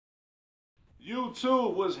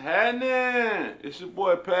YouTube, what's happening? It's your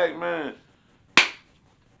boy Pac, man.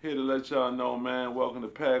 Here to let y'all know, man. Welcome to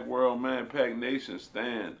Pac World, man. Pac Nation,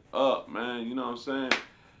 stand up, man. You know what I'm saying?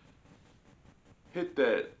 Hit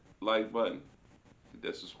that like button, hit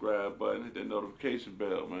that subscribe button, hit that notification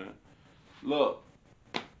bell, man. Look,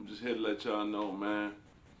 I'm just here to let y'all know, man.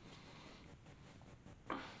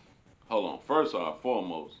 Hold on. First off,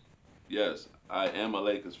 foremost, yes, I am a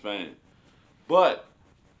Lakers fan, but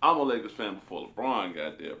I'm a Lakers fan before LeBron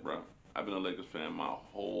got there, bro. I've been a Lakers fan my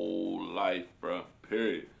whole life, bro.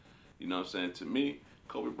 Period. You know what I'm saying? To me,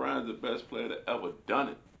 Kobe Bryant's the best player that ever done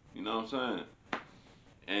it. You know what I'm saying?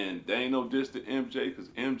 And they ain't no diss to MJ, because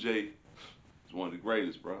MJ is one of the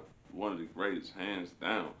greatest, bro. One of the greatest, hands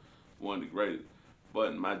down. One of the greatest. But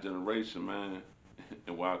in my generation, man,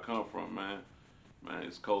 and where I come from, man,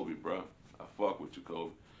 it's Kobe, bro. I fuck with you,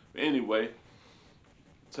 Kobe. But anyway,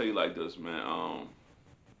 tell you like this, man.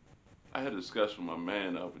 I had a discussion with my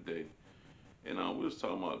man the other day, and we was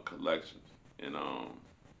talking about collections, and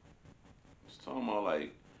was talking about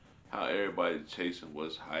like how everybody chasing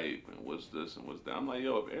what's hype and what's this and what's that. I'm like,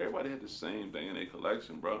 yo, if everybody had the same thing in their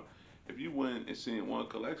collection, bro, if you went and seen one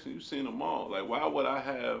collection, you seen them all. Like, why would I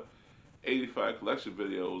have 85 collection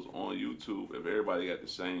videos on YouTube if everybody got the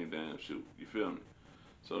same damn shoe? You feel me?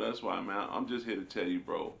 So that's why, man, I'm just here to tell you,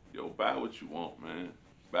 bro, yo, buy what you want, man.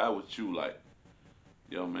 Buy what you like.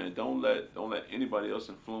 Yo, man, don't let anybody else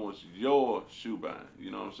influence your shoe buying.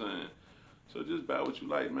 You know what I'm saying? So just buy what you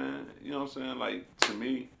like, man. You know what I'm saying? Like, to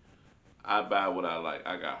me, I buy what I like.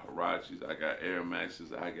 I got Huaraches, I got Air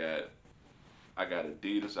Maxes, I got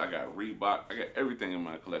Adidas, I got Reebok, I got everything in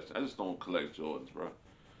my collection. I just don't collect Jordans, bro.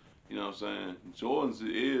 You know what I'm saying? Jordans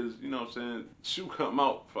is, you know what I'm saying, shoe come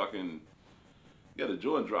out fucking, you got a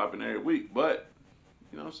Jordan dropping every week. But,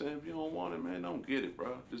 you know what I'm saying, if you don't want it, man, don't get it,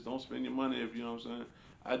 bro. Just don't spend your money if you know what I'm saying.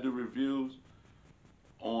 I do reviews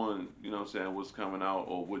on, you know what I'm saying, what's coming out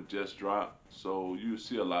or what just dropped. So you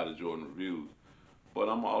see a lot of Jordan reviews. But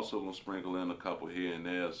I'm also gonna sprinkle in a couple here and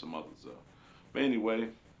there, some other stuff. But anyway,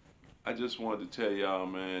 I just wanted to tell y'all,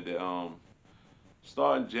 man, that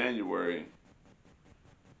starting January,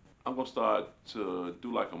 I'm gonna start to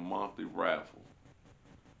do like a monthly raffle.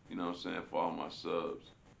 You know what I'm saying, for all my subs.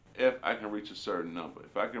 If I can reach a certain number.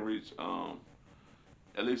 If I can reach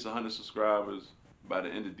at least 100 subscribers by the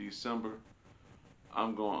end of December,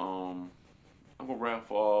 I'm gonna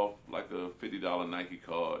raffle off like a $50 Nike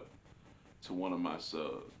card to one of my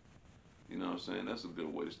subs. You know what I'm saying? That's a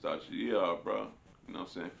good way to start your year off, bro. You know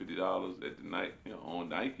what I'm saying? $50 at the night, you know, on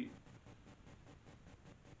Nike.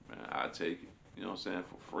 Man, I take it. You know what I'm saying?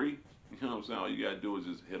 For free. You know what I'm saying? All you gotta do is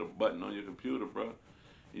just hit a button on your computer, bro.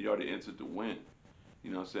 And you already entered to win.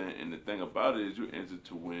 You know what I'm saying? And the thing about it is you entered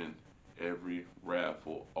to win every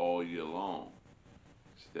raffle all year long.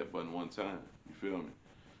 Hit that button one time. You feel me?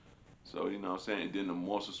 So, you know what I'm saying? And then the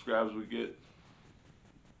more subscribers we get,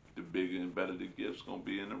 the bigger and better the gifts gonna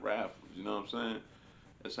be in the raffles. You know what I'm saying?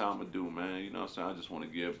 That's how I'm gonna do, man. You know what I'm saying? I just wanna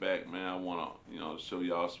give back, man. I wanna, you know, show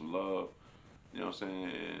y'all some love. You know what I'm saying?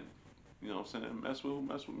 And, you know what I'm saying? Mess with who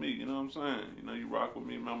mess with me. You know what I'm saying? You know, you rock with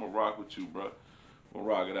me, man. I'm gonna rock with you, bro. We'll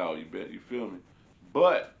rock it out, you bet. You feel me?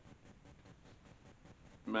 But,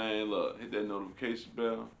 man, look, hit that notification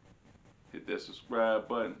bell, hit that subscribe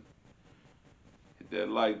button, hit that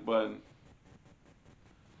like button.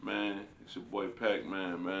 Man, it's your boy Pac,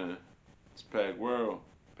 man. It's Pac World.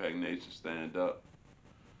 Pac Nation, stand up.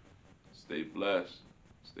 Stay blessed.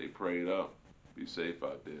 Stay prayed up. Be safe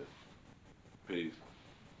out there. Peace.